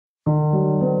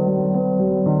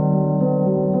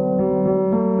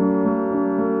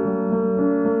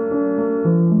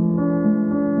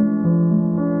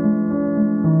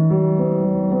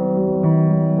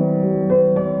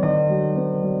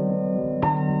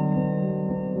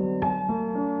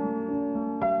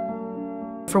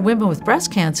For women with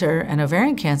breast cancer and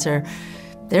ovarian cancer,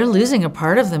 they're losing a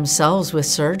part of themselves with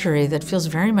surgery that feels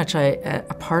very much a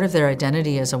part of their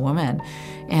identity as a woman.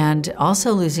 And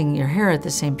also losing your hair at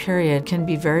the same period can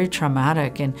be very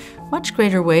traumatic in much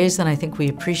greater ways than I think we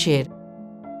appreciate.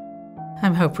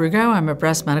 I'm Hope Rugo. I'm a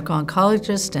breast medical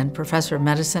oncologist and professor of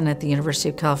medicine at the University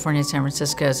of California, San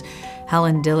Francisco's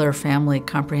Helen Diller Family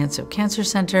Comprehensive Cancer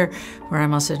Center, where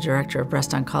I'm also director of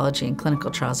breast oncology and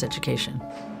clinical trials education.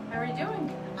 How are you doing?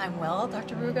 I'm well,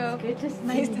 Dr. Rugo. Good to see you.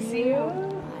 Nice to see you.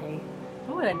 Hi.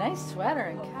 Oh, what a nice sweater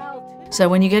and cowl, too. So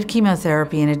when you get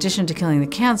chemotherapy, in addition to killing the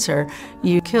cancer,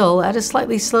 you kill at a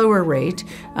slightly slower rate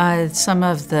some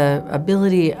of the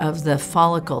ability of the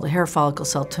follicle, the hair follicle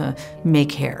cell, to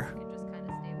make hair.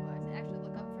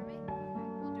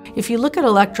 If you look at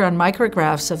electron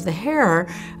micrographs of the hair,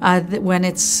 when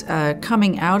it's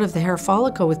coming out of the hair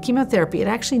follicle with chemotherapy, it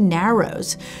actually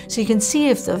narrows. So you can see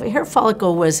if the hair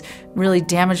follicle was really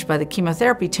damaged by the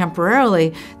chemotherapy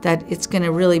temporarily, that it's going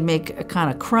to really make a kind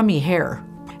of crummy hair,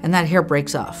 and that hair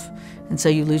breaks off, and so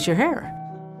you lose your hair.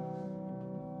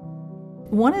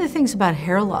 One of the things about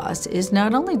hair loss is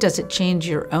not only does it change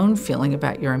your own feeling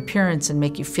about your appearance and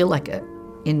make you feel like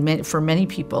for many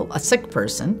people, a sick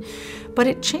person, but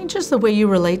it changes the way you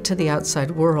relate to the outside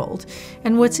world.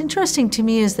 And what's interesting to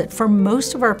me is that for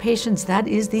most of our patients, that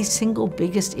is the single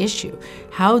biggest issue,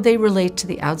 how they relate to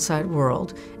the outside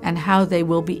world and how they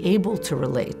will be able to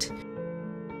relate.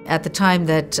 At the time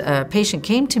that a patient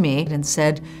came to me and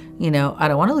said, I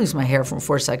don't want to lose my hair from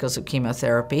 4 cycles of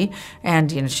chemotherapy.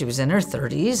 And, she was in her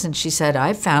 30s, and she said,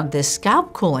 I found this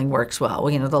scalp cooling works well.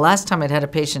 The last time I'd had a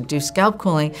patient do scalp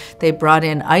cooling, they brought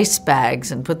in ice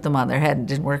bags and put them on their head and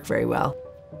didn't work very well.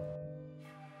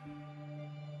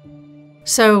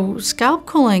 So scalp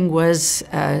cooling was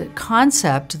a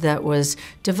concept that was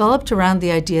developed around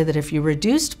the idea that if you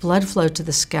reduced blood flow to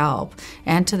the scalp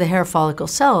and to the hair follicle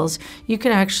cells, you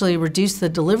could actually reduce the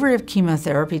delivery of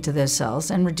chemotherapy to those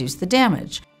cells and reduce the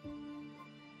damage.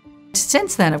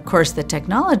 Since then, of course, the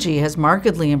technology has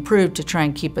markedly improved to try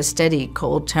and keep a steady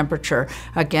cold temperature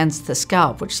against the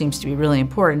scalp, which seems to be really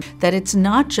important. That it's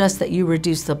not just that you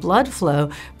reduce the blood flow,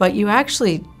 but you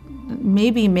actually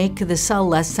maybe make the cell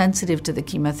less sensitive to the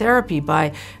chemotherapy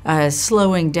by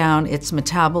slowing down its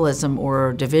metabolism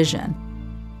or division.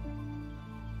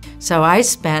 So I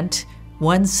spent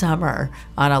one summer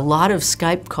on a lot of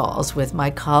Skype calls with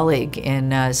my colleague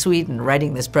in Sweden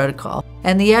writing this protocol.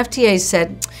 And the FDA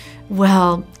said,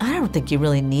 well, I don't think you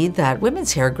really need that.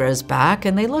 Women's hair grows back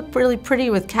and they look really pretty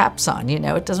with caps on,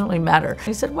 it doesn't really matter.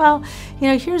 He said, well,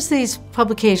 here's these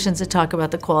publications that talk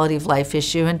about the quality of life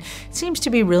issue, and it seems to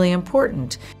be really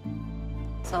important.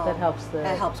 So that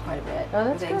helps quite a bit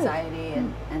with the anxiety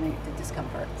and the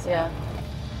discomfort. So. Yeah.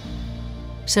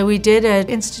 So we did an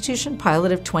institution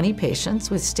pilot of 20 patients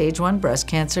with stage 1 breast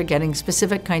cancer getting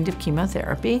specific kind of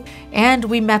chemotherapy, and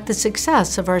we met the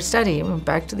success of our study. We went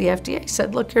back to the FDA,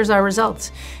 said, look, here's our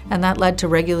results. And that led to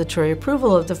regulatory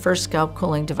approval of the first scalp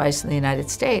cooling device in the United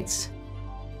States.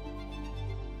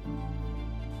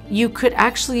 You could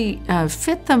actually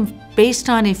fit them based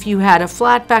on if you had a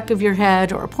flat back of your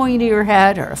head or a pointier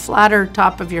head or a flatter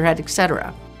top of your head,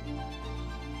 etc.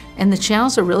 And the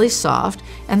channels are really soft,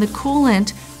 and the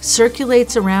coolant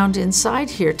circulates around inside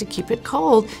here to keep it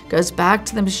cold, goes back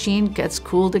to the machine, gets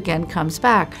cooled again, comes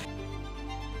back.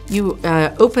 You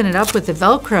open it up with the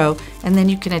Velcro, and then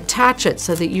you can attach it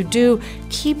so that you do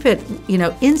keep it,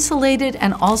 insulated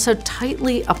and also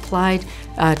tightly applied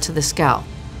to the scalp.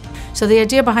 So the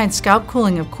idea behind scalp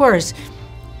cooling, of course,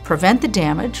 prevent the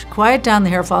damage, quiet down the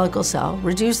hair follicle cell,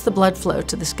 reduce the blood flow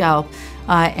to the scalp,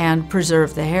 and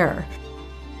preserve the hair.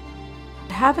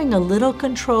 Having a little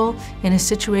control in a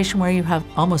situation where you have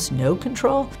almost no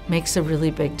control makes a really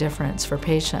big difference for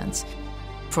patients.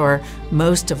 For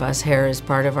most of us, hair is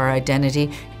part of our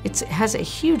identity. It has a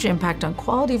huge impact on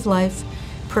quality of life,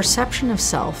 perception of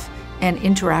self, and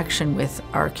interaction with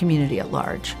our community at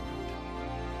large.